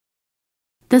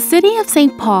The city of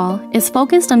St. Paul is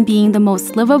focused on being the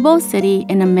most livable city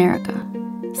in America.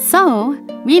 So,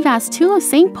 we've asked two of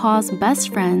St. Paul's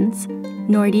best friends,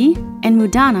 Nordy and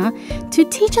Mudonna, to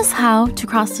teach us how to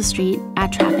cross the street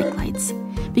at traffic lights,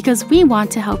 because we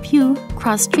want to help you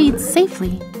cross streets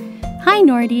safely. Hi,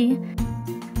 Nordy.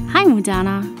 Hi,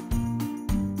 Mudonna.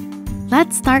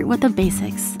 Let's start with the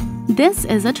basics. This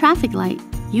is a traffic light.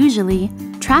 Usually,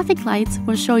 traffic lights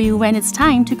will show you when it's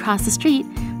time to cross the street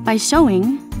by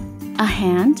showing a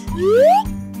hand,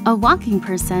 a walking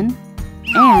person,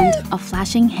 and a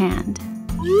flashing hand.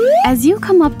 As you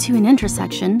come up to an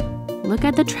intersection, look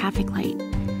at the traffic light.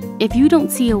 If you don't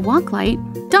see a walk light,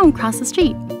 don't cross the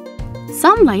street.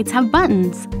 Some lights have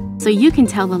buttons, so you can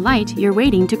tell the light you're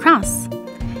waiting to cross.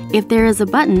 If there is a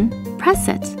button, press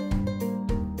it.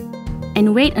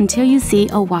 And wait until you see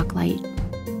a walk light.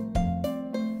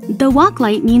 The walk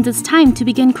light means it's time to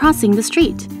begin crossing the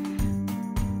street.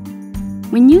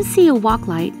 When you see a walk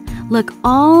light, look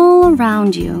all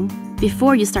around you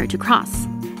before you start to cross.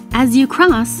 As you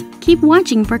cross, keep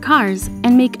watching for cars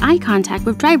and make eye contact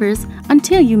with drivers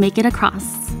until you make it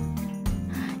across.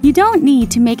 You don't need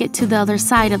to make it to the other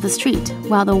side of the street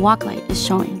while the walk light is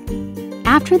showing.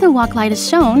 After the walk light is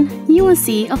shown, you will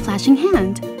see a flashing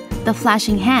hand. The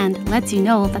flashing hand lets you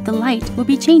know that the light will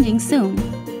be changing soon.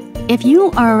 If you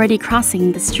are already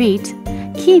crossing the street,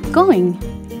 keep going.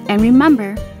 And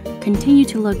remember, continue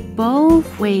to look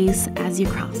both ways as you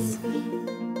cross.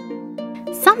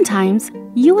 Sometimes,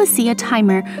 you will see a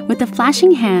timer with a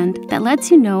flashing hand that lets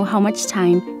you know how much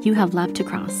time you have left to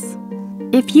cross.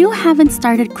 If you haven't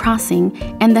started crossing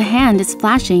and the hand is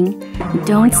flashing,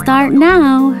 don't start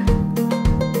now.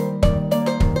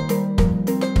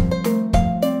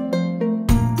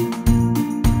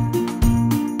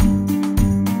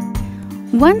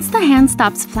 Once the hand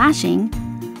stops flashing,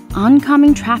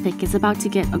 oncoming traffic is about to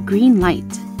get a green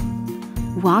light.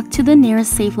 Walk to the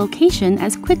nearest safe location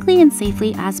as quickly and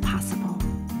safely as possible.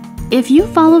 If you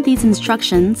follow these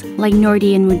instructions, like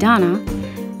Nordy and Mudonna,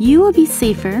 you will be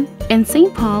safer and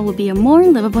St. Paul will be a more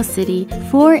livable city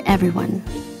for everyone.